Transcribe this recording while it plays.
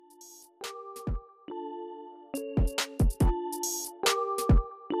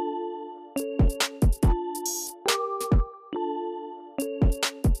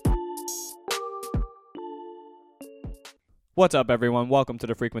What's up, everyone? Welcome to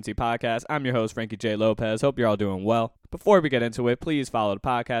the Frequency Podcast. I'm your host, Frankie J. Lopez. Hope you're all doing well. Before we get into it, please follow the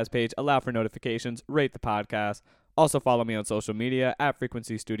podcast page, allow for notifications, rate the podcast. Also follow me on social media at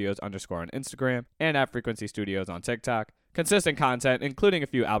Frequency Studios _ on Instagram and at Frequency Studios on TikTok. Consistent content, including a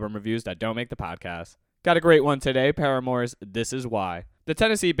few album reviews that don't make the podcast. Got a great one today, Paramore's This Is Why. The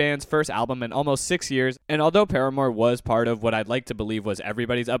Tennessee band's first album in almost 6 years, and although Paramore was part of what I'd like to believe was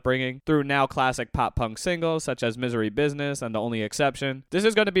everybody's upbringing, through now classic pop-punk singles such as Misery Business and The Only Exception, this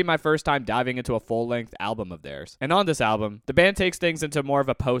is going to be my first time diving into a full-length album of theirs. And on this album, the band takes things into more of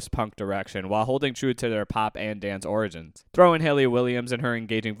a post-punk direction while holding true to their pop and dance origins. Throw in Hayley WIlliams and her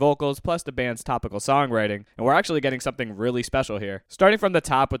engaging vocals, plus the band's topical songwriting, and we're actually getting something really special here. Starting from the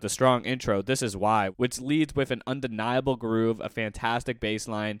top with the strong intro, This Is Why, which leads with an undeniable groove, a fantastic bass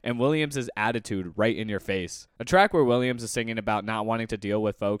line, and Williams' attitude right in your face. A track where Williams is singing about not wanting to deal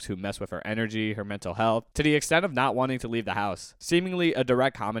with folks who mess with her energy, her mental health, to the extent of not wanting to leave the house. Seemingly a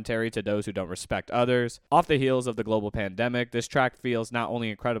direct commentary to those who don't respect others. Off the heels of the global pandemic, this track feels not only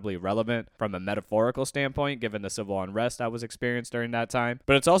incredibly relevant from a metaphorical standpoint, given the civil unrest that was experienced during that time,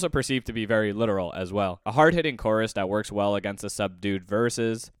 but it's also perceived to be very literal as well. A hard-hitting chorus that works well against the subdued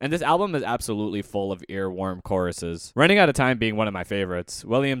verses, and this album is absolutely full of earworm choruses. Running Out of Time being one of my favorites.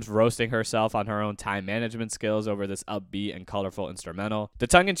 Williams roasting herself on her own time management skills over this upbeat and colorful instrumental. The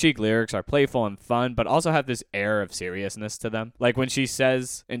tongue-in-cheek lyrics are playful and fun, but also have this air of seriousness to them. Like when she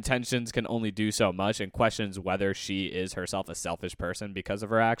says intentions can only do so much and questions whether she is herself a selfish person because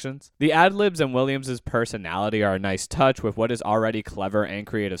of her actions. The ad-libs and Williams' personality are a nice touch with what is already clever and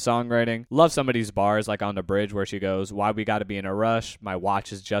creative songwriting. Love some of these bars, like on the bridge where she goes, "Why we gotta be in a rush? My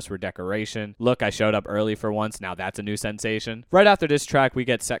watch is just for decoration. Look, I showed up early for once, now that's a new sensation." Right after this track, we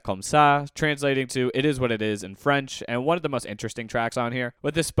get C'est Comme Ça, translating to It Is What It Is in French, and one of the most interesting tracks on here,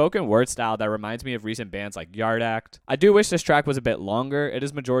 with this spoken word style that reminds me of recent bands like Yard Act. I do wish this track was a bit longer. It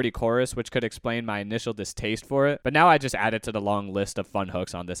is majority chorus, which could explain my initial distaste for it, but now I just add it to the long list of fun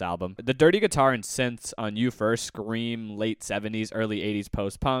hooks on this album. The dirty guitar and synths on You First scream late 70s, early 80s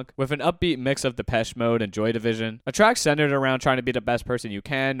post-punk, with an upbeat mix of Depeche Mode and Joy Division. A track centered around trying to be the best person you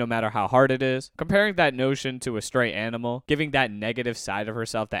can, no matter how hard it is. Comparing that notion to a stray animal, giving that negative side of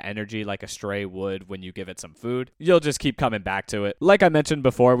herself that energy like a stray would when you give it some food. You'll just keep coming back to it. Like I mentioned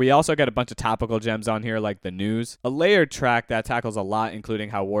before, we also get a bunch of topical gems on here like The News, a layered track that tackles a lot, including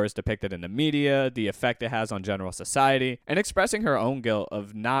how war is depicted in the media, the effect it has on general society, and expressing her own guilt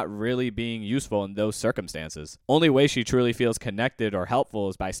of not really being useful in those circumstances. Only way she truly feels connected or helpful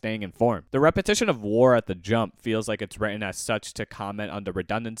is by staying informed. The repetition of war at the jump feels like it's written as such to comment on the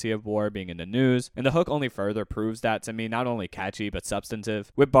redundancy of war being in the news, and the hook only further proves that to me, not only catchy but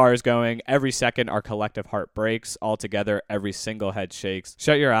substantive. With bars going, every second our collective heart breaks, all together every single head shakes,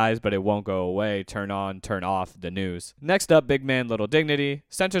 shut your eyes but it won't go away, turn on, turn off, the news. Next up, Big Man, Little Dignity,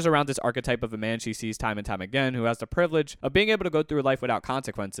 centers around this archetype of a man she sees time and time again who has the privilege of being able to go through life without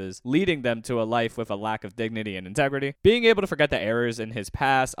consequences, leading them to a life with a lack of dignity and integrity, being able to forget the errors in his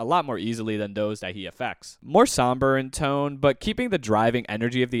past a lot more easily than those that he affects. More somber in tone, but keeping the driving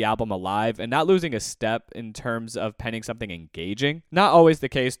energy of the album alive and not losing a step in terms of penning something engaging. Not always the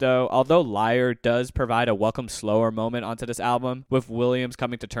case though, although Liar does provide a welcome slower moment onto this album, with Williams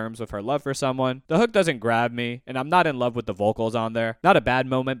coming to terms with her love for someone. The hook doesn't grab me, and I'm not in love with the vocals on there. Not a bad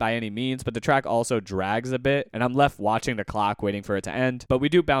moment by any means, but the track also drags a bit, and I'm left watching the clock waiting for it to end. But we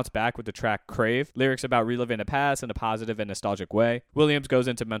do bounce back with the track Crave, lyrics about reliving the past in a positive and nostalgic way. Williams goes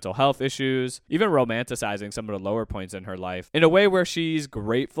into mental health issues, even romanticizing some of the lower points in her life, in a way where she's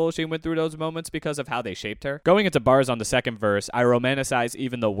grateful she went through those moments because of how they shaped her. Going into bars on the second verse, I romanticize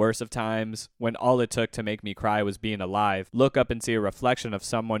even the worst of times when all it took to make me cry was being alive. Look up and see a reflection of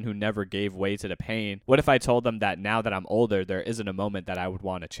someone who never gave way to the pain. What if I told them that now that I'm older, there isn't a moment that I would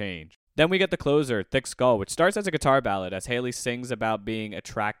want to change? Then we get the closer, Thick Skull, which starts as a guitar ballad as Hayley sings about being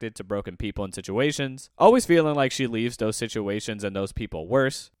attracted to broken people and situations, always feeling like she leaves those situations and those people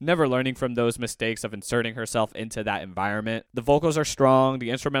worse, never learning from those mistakes of inserting herself into that environment. The vocals are strong,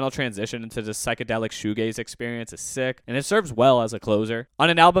 the instrumental transition into the psychedelic shoegaze experience is sick, and it serves well as a closer. On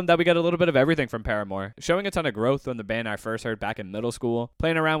an album that we get a little bit of everything from Paramore, showing a ton of growth from the band I first heard back in middle school,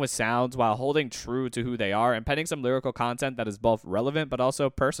 playing around with sounds while holding true to who they are and penning some lyrical content that is both relevant but also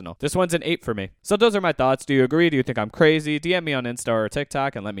personal. This one's an 8 for me. So those are my thoughts. Do you agree? Do you think I'm crazy? DM me on Insta or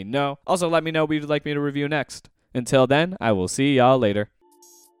TikTok and let me know. Also, let me know what you'd like me to review next. Until then, I will see y'all later.